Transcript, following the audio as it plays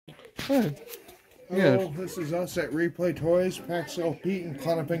Hi. Hello, Yes. this is us at Replay Toys, Paxel Pete and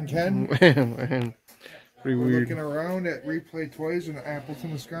Clonopin Ken. Man. Pretty We're weird. looking around at Replay Toys in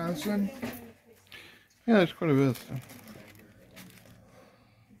Appleton, Wisconsin. Yeah, there's quite a bit of stuff.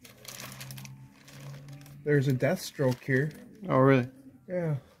 There's a Deathstroke here. Oh, really?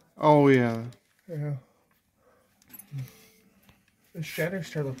 Yeah, Oh, yeah. yeah. The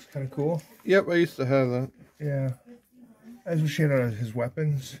Shatterstar looks kind of cool. Yep, I used to have that. Yeah. I wish he had his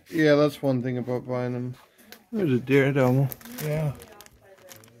weapons. Yeah, that's one thing about buying them. There's a Daredevil. Yeah.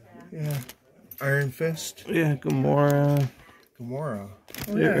 Yeah. Iron Fist. Yeah, Gamora. Gamora.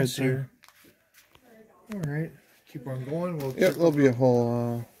 Oh, Yeah, yeah, right it's there. here. Alright. Keep on going. We'll Yep, there'll be a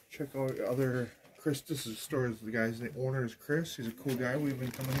whole, check out other... Chris, this is the store. The guy's the owner is Chris. He's a cool guy. We've been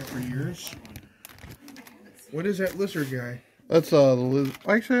coming here for years. What is that lizard guy? That's, the lizard.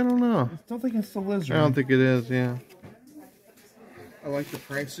 Actually, I don't know. I don't think it's the lizard. I don't think it is, yeah. I like the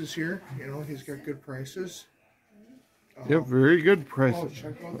prices here. You know, he's got good prices. Yep, very good Oh, prices.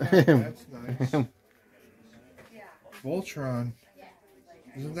 check out that. That's nice. Voltron.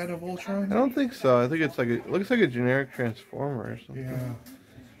 Isn't that a I Voltron? don't think so. I think it's like it looks like a generic Transformer or something. Yeah.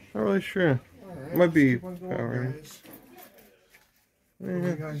 Not really sure. Alright, Might be keep on going, Power. guys. What do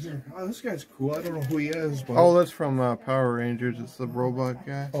we got here? Oh, this guy's cool. I don't know who he is, but... Oh, that's from Power Rangers. It's the robot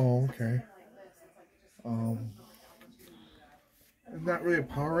guy. Oh, okay. I'm not really a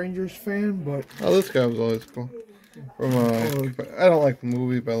Power Rangers fan, but... Oh, this guy was always cool. From I don't like the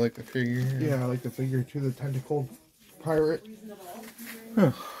movie, but I like the figure. Yeah, I like the figure too, the tentacled pirate.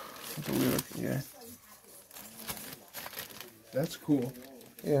 Huh. That's a weird looking guy. That's cool.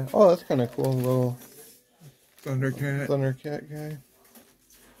 Yeah. Oh, that's kind of cool. Little Thundercat. Thundercat guy.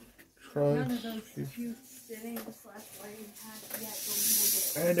 Trunks. None of those cute sitting/lighting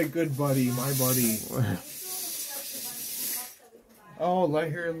packs yet. And a good buddy, my buddy. Oh,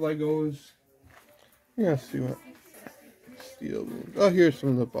 Lightyear Legos. Yeah, see what. Steel. Oh, here's some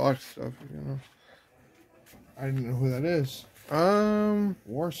of the box stuff. You know. I didn't know who that is.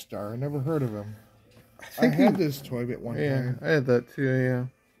 Warstar. I never heard of him. I had this toy at one time. I had that too. Yeah.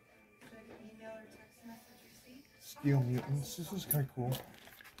 Steel Mutants. This is kind of cool.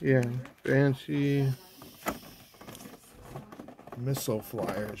 Yeah. Banshee. Missile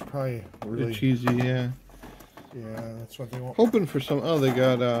Flyers. Probably The really. cheesy. Yeah. Yeah, that's what they want. Hoping for some. Oh, they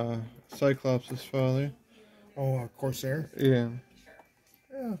got Cyclops' father. Oh, Corsair. Yeah.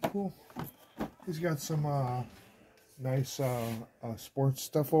 Yeah, cool. He's got some nice sports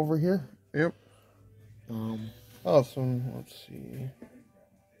stuff over here. Yep. Awesome. Let's see.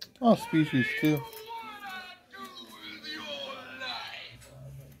 Oh, Species too.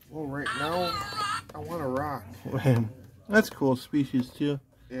 Well, right now, I want to rock. That's cool. Species too.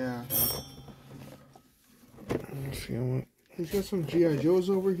 Yeah. Let's see what. He's got some G.I. Joes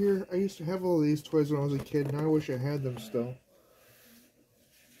over here. I used to have all these toys when I was a kid, and I wish I had them still.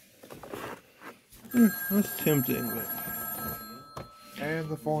 That's tempting. But... And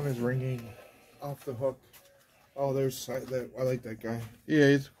the phone is ringing off the hook. Oh, there's that. I like that guy. Yeah,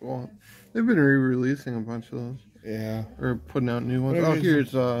 he's cool. They've been re-releasing a bunch of those. Yeah. Or putting out new ones. What Oh, is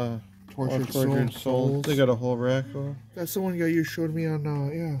here's Tortured Souls. They got a whole rack of them. That's the one guy you showed me on.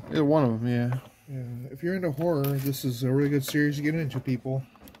 Yeah. Yeah, one of them. Yeah. Yeah. If you're into horror, this is a really good series to get into, people.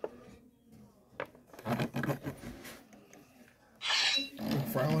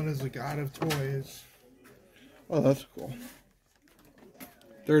 McFarlane is the god of toys. Oh, that's cool.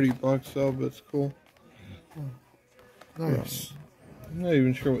 $30 though, but it's cool. Nice. I'm not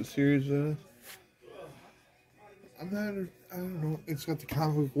even sure what series that is. I don't know. It's got the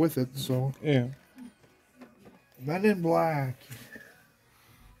comic book with it, so. Yeah. Men in Black.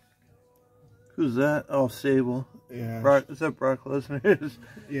 Who's that? Oh, Sable. Yeah. Is that Brock Lesnar?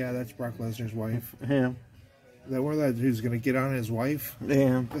 Yeah, that's Brock Lesnar's wife. Yeah. Is that where that dude's gonna get on his wife?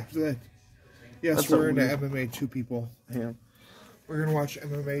 Yeah. After that. Yes, That's we're into weird. MMA too, people. Yeah. We're gonna watch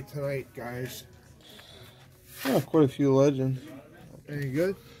MMA tonight, guys. Oh, quite a few legends. Any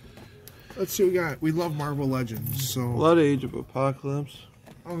good? Let's see what we got. We love Marvel Legends, so. A lot of Age of Apocalypse.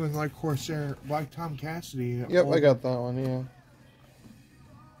 Oh, and like Corsair, Black Tom Cassidy. Yep, Oh, I got that one, yeah.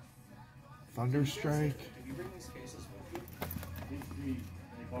 Thunderstrike.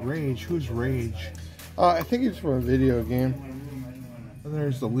 Rage. Who's Rage? I think it's from a video game. And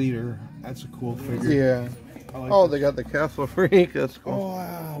there's the leader. That's a cool figure. Yeah. I like Oh, that. they got the Castle Freak. That's Oh, cool.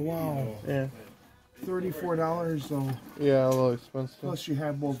 wow. Yeah. $34 though. Yeah, a little expensive. Plus you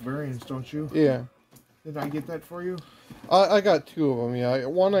have both variants, don't you? Yeah. Did I get that for you? I got two of them, yeah.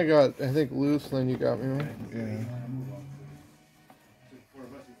 One I got, I think, loose, and then you got me one.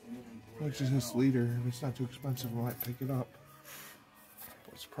 Yeah. Which is this leader? If it's not too expensive, I might pick it up.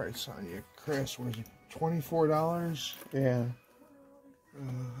 What's the price on you, Chris? Was it $24? Yeah.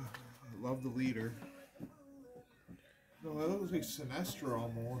 I love the leader. No, that looks like Sinestro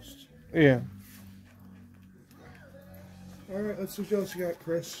almost. Yeah. Alright, let's see what else you got,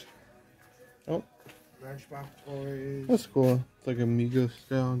 Chris. Oh. Matchbox toys. That's cool. It's like Amigo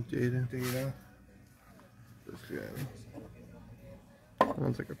style data. Data. This guy.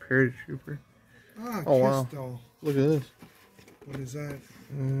 Sounds like a paratrooper. Ah, oh, wow. Kisto. Look at this. What is that?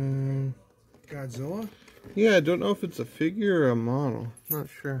 Mm, Godzilla? yeah, I don't know if it's a figure or a model. Not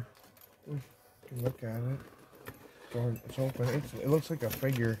sure. You can look at it. It's open. It looks like a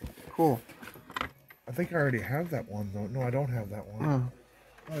figure. Cool. I think I already have that one, though. No, I don't have that one. Oh,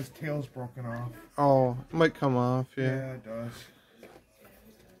 Oh, his tail's broken off. oh it might come off, yeah. Yeah, it does.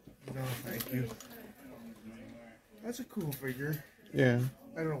 No, thank you. That's a cool figure. Yeah.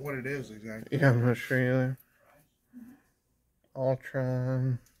 I don't know what it is exactly. Yeah, I'm not sure either.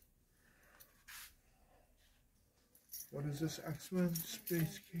 Ultron. What is this? X-Men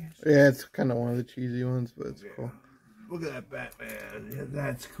Space Case? Yeah, it's kind of one of the cheesy ones, but it's cool. Look at that Batman. Yeah,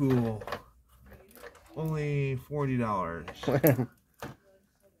 that's cool. Only $40.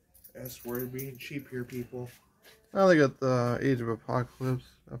 That's where being cheap here, people. Oh, they got the Age of Apocalypse.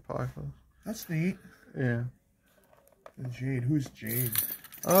 That's neat. Yeah. And Jade. Who's Jade?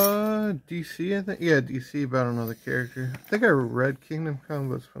 DC, I think. Yeah, DC, but I don't know the character. I think I read Kingdom Come,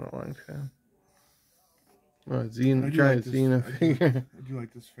 but it's been a long time. Giant Xena figure. I do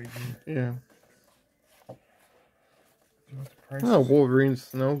like this figure. Yeah. Do you know what the price Oh, is? Wolverine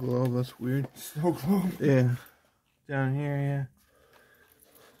Snow Globe. That's weird. Snow Globe. Yeah. Down here, yeah.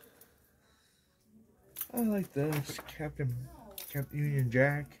 I like this. Captain Union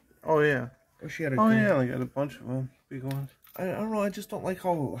Jack. Oh, yeah. Oh, she had a Oh, good- yeah, I got a bunch of them. Big ones. I don't know. I just don't like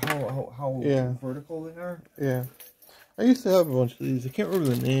how Yeah. vertical they are. Yeah. I used to have a bunch of these. I can't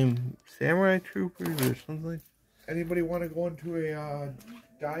remember the name. Samurai Troopers or something? Anybody want to go into a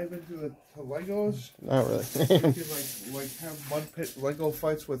dive into the Legos? Not really. You can like have mud pit Lego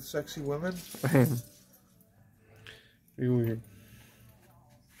fights with sexy women. Be weird.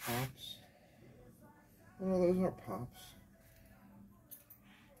 Pops. Oh, no, those aren't pops.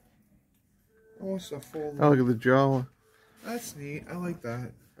 Oh, it's a full. Oh, look at the jaw. That's neat. I like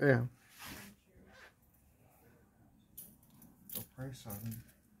that. Yeah. No price on it.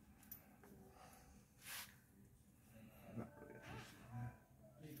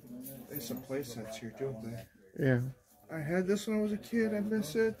 There's some play sets here, don't they? Yeah. I had this when I was a kid. I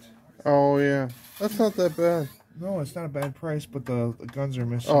miss it. Oh, yeah. That's not that bad. No, it's not a bad price, but the guns are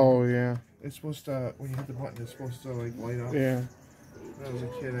missing. Oh, yeah. It's supposed to, when you hit the button, it's supposed to like light up. Yeah. When I was a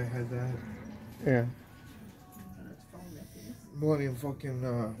kid, I had that. Yeah. Millennium fucking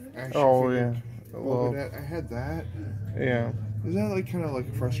action Oh, figure. yeah. Look at that. I had that. Yeah. Is that like kind of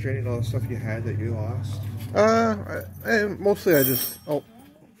like frustrating, all the stuff you had that you lost? Mostly I just... Oh.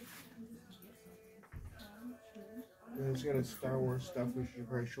 There's got a Star Wars stuff. We should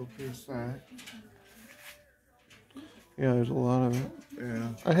probably showcase that. Yeah, there's a lot of it. Yeah.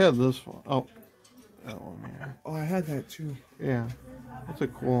 I had this one. Oh. That one, yeah. Oh, I had that too. Yeah. That's a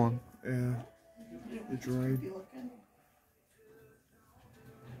cool one. Yeah. The droid.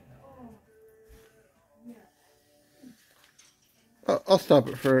 I'll stop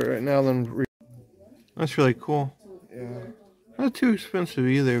it for right now, then. That's really cool. Yeah. Not too expensive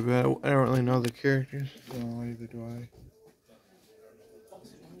either, but I don't really know the characters. No, neither do I.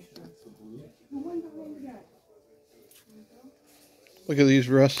 Look at these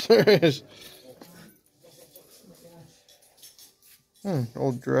wrestlers.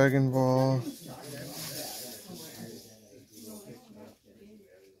 Old Dragon Ball.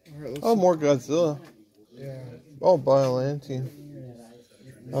 Right, Oh, more Godzilla. yeah. Oh, Biollante.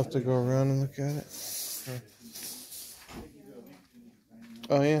 I'll have to go around and look at it. Okay.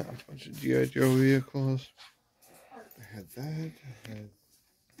 Oh, yeah. A bunch of G.I. Joe vehicles. I had that. I had...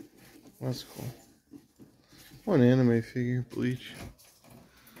 That's cool. One anime figure, Bleach.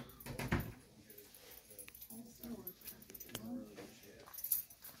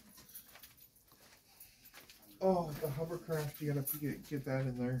 Oh, the hovercraft. You gotta get that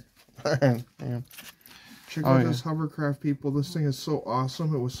in there. Yeah. Check Oh, out yeah. this hovercraft, people. This thing is so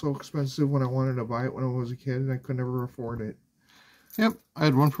awesome. It was so expensive when I wanted to buy it when I was a kid, and I could never afford it. Yep, I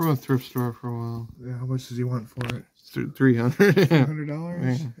had one from a thrift store for a while. Yeah, how much does he want for it? $300. $300?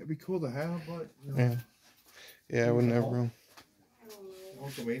 Yeah. It'd be cool to have, but... You know. Yeah. Yeah, I wouldn't have room.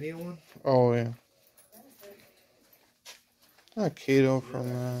 Want the Mania one? Oh, yeah. Kato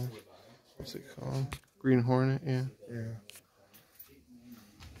from, what's it called? Green Hornet, yeah. Yeah.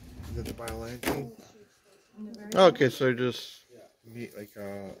 Is that the Biollante? Okay, so they're just Neat, like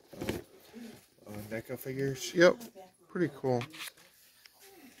NECA figures. Yep, pretty cool.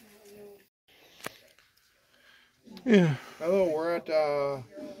 Yeah. Hello, we're at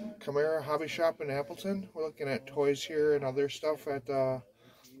Camara Hobby Shop in Appleton. We're looking at toys here and other stuff at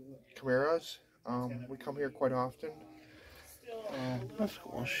Camara's. We come here quite often. That's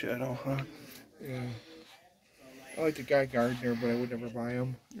cool. Shadow, huh? Yeah. I like the Guy Gardner, but I would never buy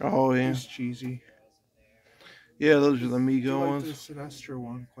him. Oh, yeah. He's cheesy. Yeah, those are the I Mego like ones. the Sinestro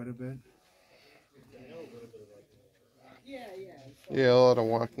one quite a bit. Yeah, a lot of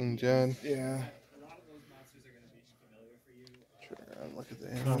Walking Dead. Yeah. Look at the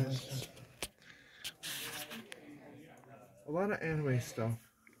animes. A lot of anime stuff.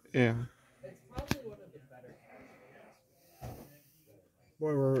 Yeah.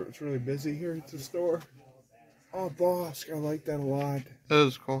 Boy, it's really busy here at the store. Oh, Bosk, I like that a lot. That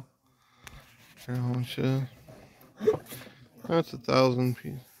is cool. Here, how much is it? That's 1,000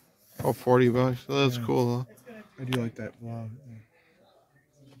 pieces. Oh, $40. So that's cool though. I do like that vlog.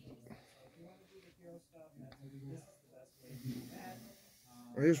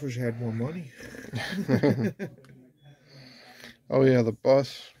 I just wish I had more money. Oh yeah, the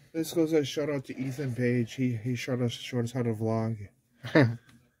bus. This goes as shout out to Ethan Page. He showed us how to vlog.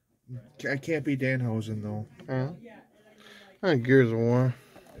 I can't be Danhausen though. Gears of War.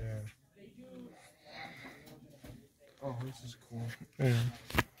 Yeah. Oh, this is cool. Yeah.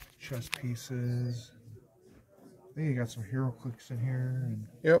 Chess pieces. I think you got some hero clicks in here. And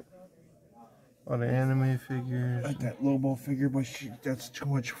Yep. A lot of anime figures. I like that Lobo figure, but that's too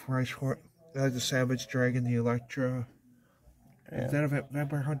much price for it. I like the Savage Dragon, the Electra. Yeah. Is that a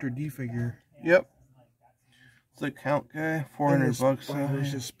Vampire Hunter D figure? Yep. It's the count guy. $400. Spy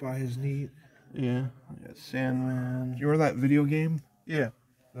versus Spy is neat. Yeah. We got Sandman. You remember that video game? Yeah.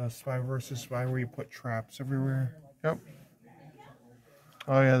 The Spy versus Spy where you put traps everywhere. Yep.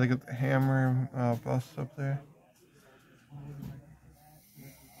 Oh yeah, they got the hammer bust up there.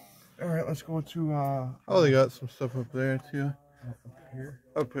 All right, let's go to Oh, they got some stuff up there too. up here.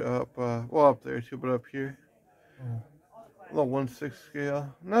 Well, up there too, but up here. Oh. Little 1/6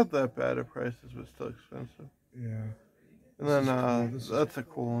 scale. Not that bad at prices, but still expensive. Yeah. And then cool. that's a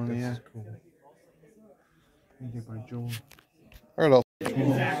cool one, This yeah. is cool. Painted by Joel. Alright,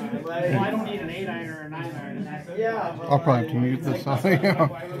 Exactly. Well, I don't need an 8-iron or a 9-iron, and that's I'll probably have to mute this off. I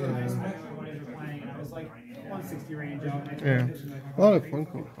was like 160 range out. Yeah. A lot of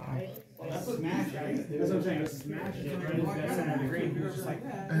Funko Pops. That's what Smash, right? That's what I'm saying. Smash is right at center of the green. It's just like,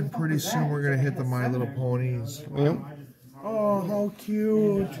 And pretty soon we're gonna hit the My Little Ponies. Yep. Oh, how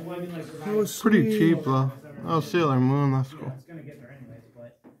cute! How Pretty sweet. cheap though. Oh, Sailor Moon, that's cool. it's gonna get there anyways,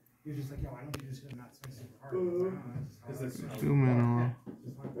 but you're just like, yo, I don't need this because I'm not spacing hard. Zoom in a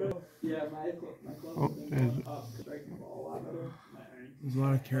little. Oh, there's it. There's a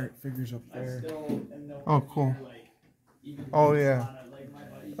lot of carrot figures up there. Oh, cool. Oh, yeah.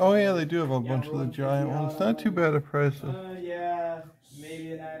 Oh, yeah, they do have a bunch of the giant ones. Not too bad a price. Yeah,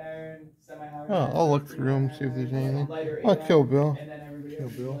 maybe a 9-iron, semi-hard. Oh, I'll look through them, see if there's anything. Oh, Kill Bill. And then everybody Kill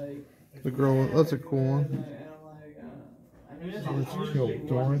else is Bill. like, The girl, that's a cool one. and I'm like, Let's kill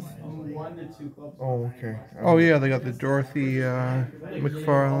Dorothy. 1 to 2 clubs. Oh, okay. Oh, yeah, they got the Dorothy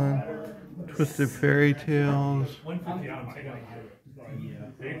McFarlane, Twisted Fairy Tales. 150 out, I gotta get it.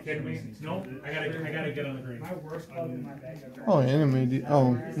 Are you kidding me? Nope, I gotta get on the green. My worst club in my bag. Oh, anime.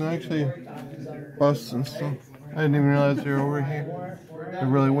 Oh, no, actually, busts and stuff. I didn't even realize they were over here. They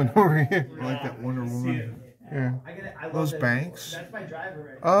really went over here. I like that Wonder Woman. Yeah. Those banks. That's my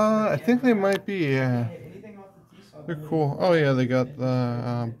driver right I think they might be, yeah. Anything off the T-spot. They're cool. Oh, yeah, they got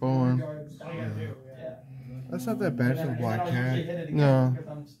the Bowen. Yeah. That's not that bad for the Black Cat. No. Because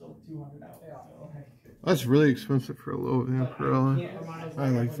I'm still 200 out. That's really expensive for a little Vampirella. I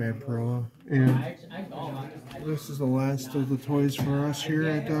like Vampirella. Yeah. This is the last of the toys for us here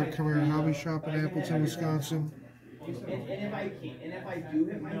at Camara Hobby Shop in Appleton, Wisconsin. And if I do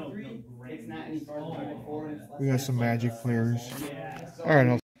hit my 3, it's not any farther than my 4. And it's less We got some Magic players.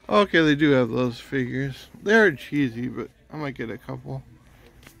 Alright, okay, they do have those figures. They're cheesy, but I might get a couple.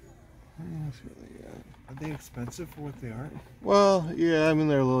 Let's see what they got. Are they expensive for what they are? Well, yeah, I mean,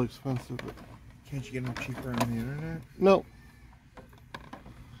 they're a little expensive, but Can't you get them cheaper on the internet? nope.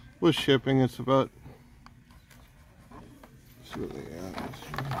 With shipping, it's about. Let's see what they got.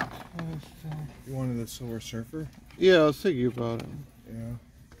 You wanted the Silver Surfer? Yeah, I was thinking about it. Yeah.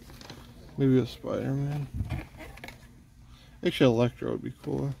 Maybe a Spider-Man. Actually, Electro would be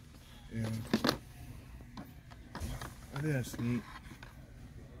cooler. Yeah. I think that's neat.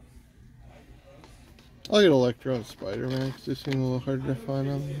 I'll get Electro and Spider-Man because they seem a little harder to find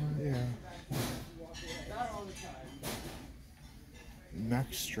on. Yeah. Neck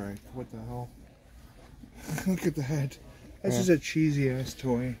strike. What the hell? Look at the head. This is a cheesy ass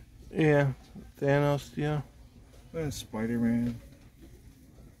toy. Yeah, Thanos, yeah. Spider-Man.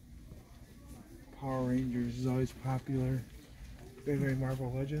 Power Rangers is always popular. Big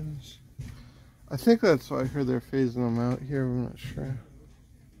Marvel Legends. I think that's why I heard they're phasing them out here. I'm not sure.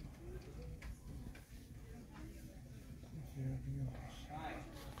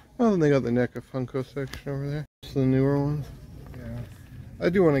 Oh, then they got the NECA Funko section over there. It's the newer ones. Yeah. I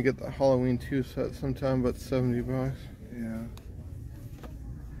do want to get the Halloween 2 set sometime, but $70. Yeah.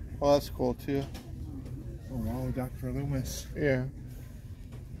 Oh, that's cool too. Oh wow, Dr. Loomis. Yeah.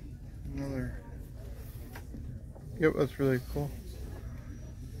 Another. Yep, that's really cool.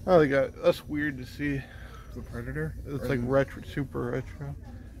 Oh, they got. That's weird to see. The Predator? It's like retro, super retro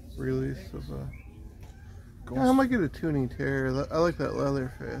release of a. Ghost. Yeah, I might get a tuning terrier. I like that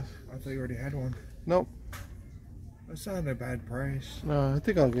leather face. I thought you already had one. Nope. That's not a bad price. No, I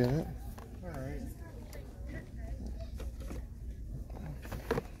think I'll get it. Alright.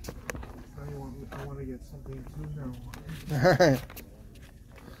 I want to get something too now. Alright.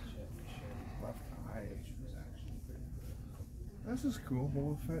 Left eye. This is cool,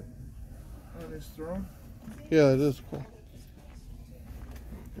 Boba Fett on his throne. Yeah, it is cool.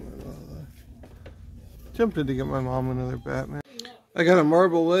 Tempted to get my mom another Batman. I got a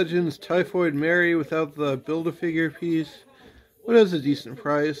Marvel Legends Typhoid Mary without the Build-A-Figure piece. What is a decent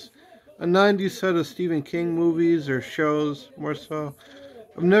price? A 90s set of Stephen King movies or shows, more so.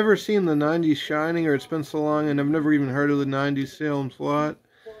 I've never seen the 90s Shining, or it's been so long, and I've never even heard of the 90s Salem's Lot.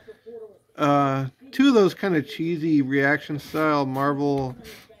 Two of those kind of cheesy reaction style Marvel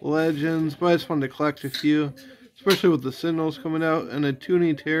Legends, but I just wanted to collect a few, especially with the Sentinels coming out, and a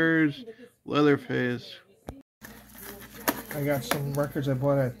Toonie Terrors Leatherface. I got some records I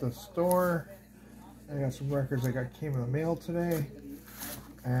bought at the store. I got some records I came in the mail today.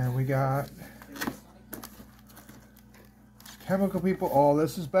 And we got Chemical People. Oh,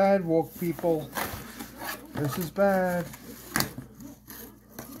 this is bad, woke people. This is bad.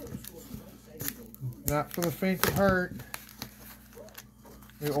 Not for the faint of heart.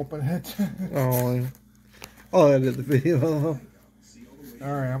 We open it. Oh, I'll edit the video.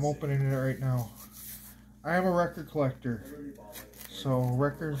 Alright, I'm opening it right now. I am a record collector, so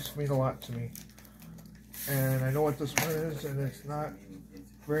records mean a lot to me. And I know what this one is, and it's not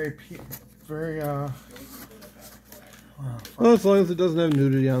very, well, as long as it doesn't have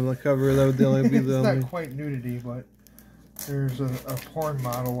nudity on the cover, that would only be the it's only. not quite nudity, but there's a porn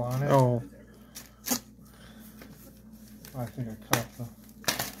model on it. Oh. I think I cut the...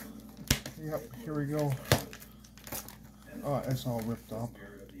 Yep, here we go. Oh, it's all ripped up.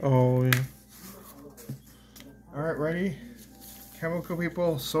 Oh, yeah. Alright, ready? Chemical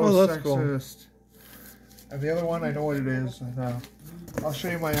People, So that's Sexist. cool. And the other one, I know what it is. And I'll show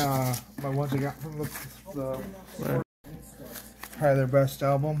you my my ones I got from the probably their best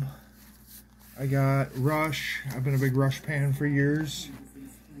album. I got Rush. I've been a big Rush fan for years.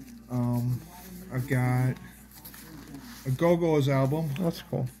 I've got a Go-Go's album. That's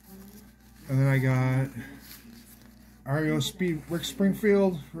cool. And then I got REO Speed, Rick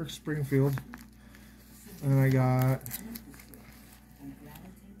Springfield. And then I got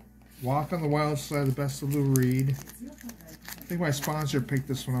Walk on the Wild Side, the best of Lou Reed. I think my sponsor picked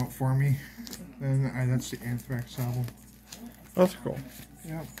this one out for me. And that's the Anthrax album. That's cool.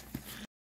 Yep.